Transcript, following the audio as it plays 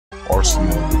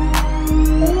Arsenal.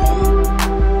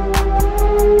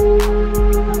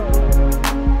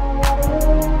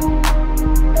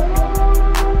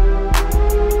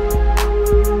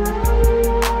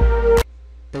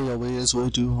 What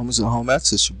it do, homies and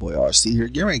homies? It's your boy RC here.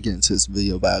 Getting ready to get into this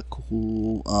video about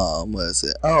cool, what is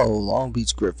it? Oh, Long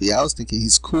Beach Griffey. I was thinking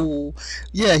he's cool.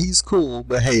 Yeah, he's cool,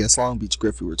 but hey, it's Long Beach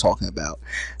Griffey we're talking about.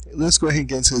 Let's go ahead and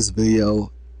get into this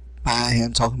video by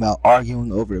him talking about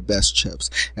arguing over the best chips.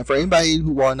 And for anybody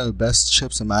who want to know the best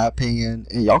chips, in my opinion,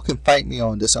 and y'all can fight me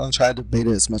on this, I'm going to try to debate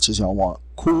it as much as y'all want.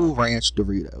 Cool Ranch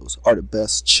Doritos are the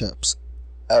best chips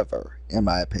ever, in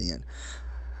my opinion.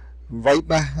 Right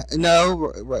behind,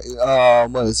 no, right,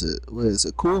 what is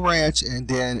it? Cool Ranch, and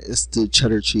then it's the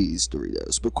cheddar cheese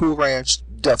Doritos. But Cool Ranch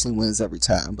definitely wins every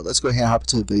time. But let's go ahead and hop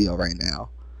into the video right now.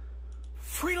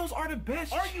 Fritos are the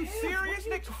best. Are you serious,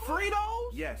 nigga? Fritos?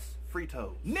 Yes,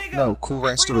 Fritos. Nigga. No, Cool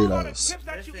Ranch Doritos. Chips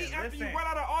that you eat after you run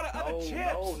out of all the other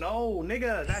chips. No,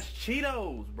 nigga, that's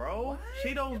Cheetos, bro. What?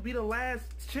 Cheetos be the last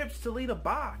chips to leave a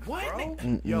box, what,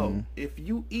 bro? Yo, if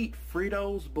you eat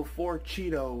Fritos before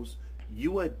Cheetos,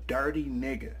 you a dirty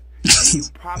nigga. And you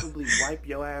probably wipe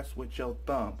your ass with your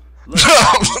thumb. Look,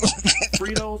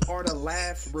 Fritos are the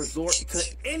last resort to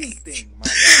anything, my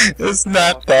guy. It's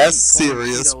not that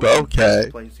serious, but okay.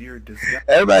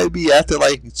 Everybody be acting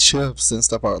like chips and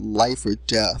stuff are life or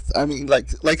death. I mean,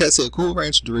 like I said, Cool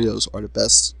Ranch Doritos are the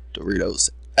best Doritos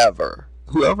ever.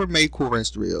 Whoever made Cool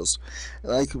Ranch Doritos,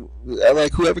 like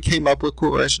whoever came up with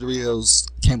Cool Ranch Doritos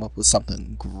came up with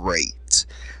something great.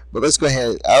 But let's go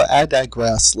ahead. I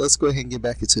digress. Let's go ahead and get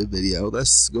back into the video.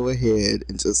 Let's go ahead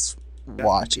and just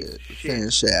watch it.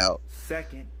 Finish it out.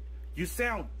 Second, you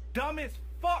sound dumb as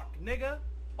fuck, nigga.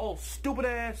 Oh, stupid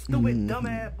ass, dumb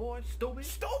ass boy, stupid,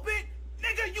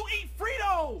 nigga. You eat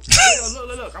Fritos. Yo,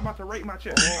 look. I'm about to rate my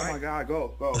chips. Oh my god,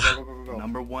 go.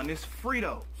 Number one is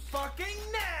Fritos. Fucking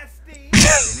nasty. Then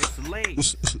it's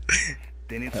Lay's.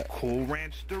 Then it's Cool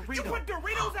Ranch Doritos. You put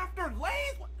Doritos after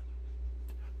Lay's?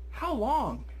 How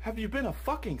long have you been a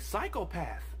fucking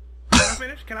psychopath?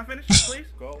 Can I finish, please?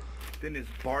 Go. Then it's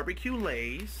barbecue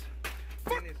Lay's.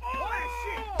 Then it's all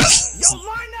that shit. Your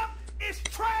lineup is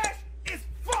trash as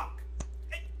fuck.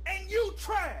 And you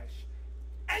trash.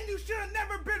 And you should have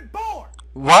never been born.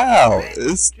 Wow,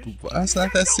 it's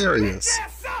not that serious.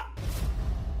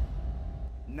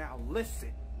 Now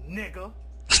listen, nigga.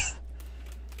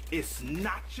 It's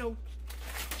nacho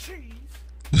cheese.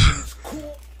 It's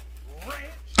Cool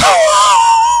Ranch.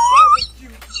 Barbecue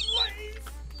Lay's.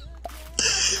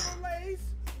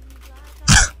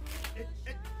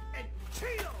 And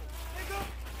Cheetos, nigga.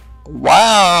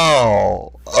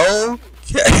 Wow.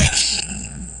 Okay.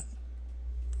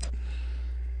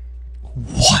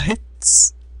 What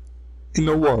in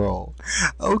the world?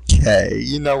 Okay,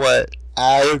 you know what?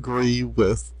 I agree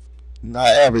with not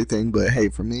everything, but hey,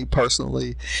 for me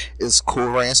personally, it's Cool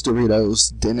Ranch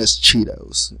Doritos, then it's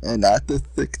Cheetos, and not the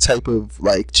thick type of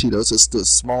like Cheetos. It's the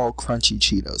small, crunchy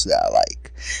Cheetos that I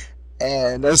like,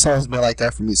 and that's always been like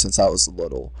that for me since I was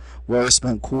little. Where it's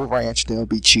been Cool Ranch, then it'll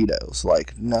be Cheetos,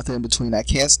 like nothing in between. I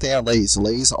can't stand Lay's.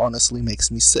 Lay's honestly makes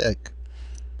me sick.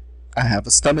 I have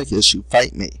a stomach issue.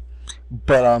 Fight me.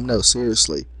 But no,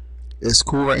 seriously, it's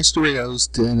Cool Ranch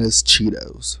Doritos, then it's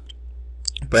Cheetos.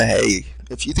 But hey,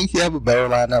 if you think you have a better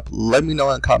lineup, let me know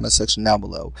in the comment section down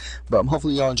below. But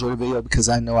hopefully y'all enjoyed the video, because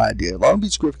I know I did. Long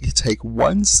Beach Griffey can take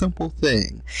one simple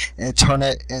thing and turn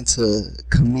it into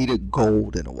comedic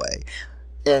gold in a way.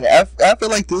 And I feel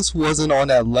like this wasn't on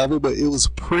that level, but it was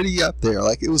pretty up there.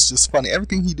 Like, it was just funny.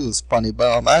 Everything he do is funny.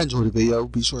 But I enjoyed the video.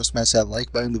 Be sure to smash that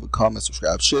like button, leave a comment,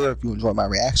 subscribe, share if you enjoyed my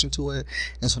reaction to it.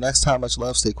 Until next time, much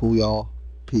love. Stay cool, y'all.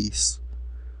 Peace.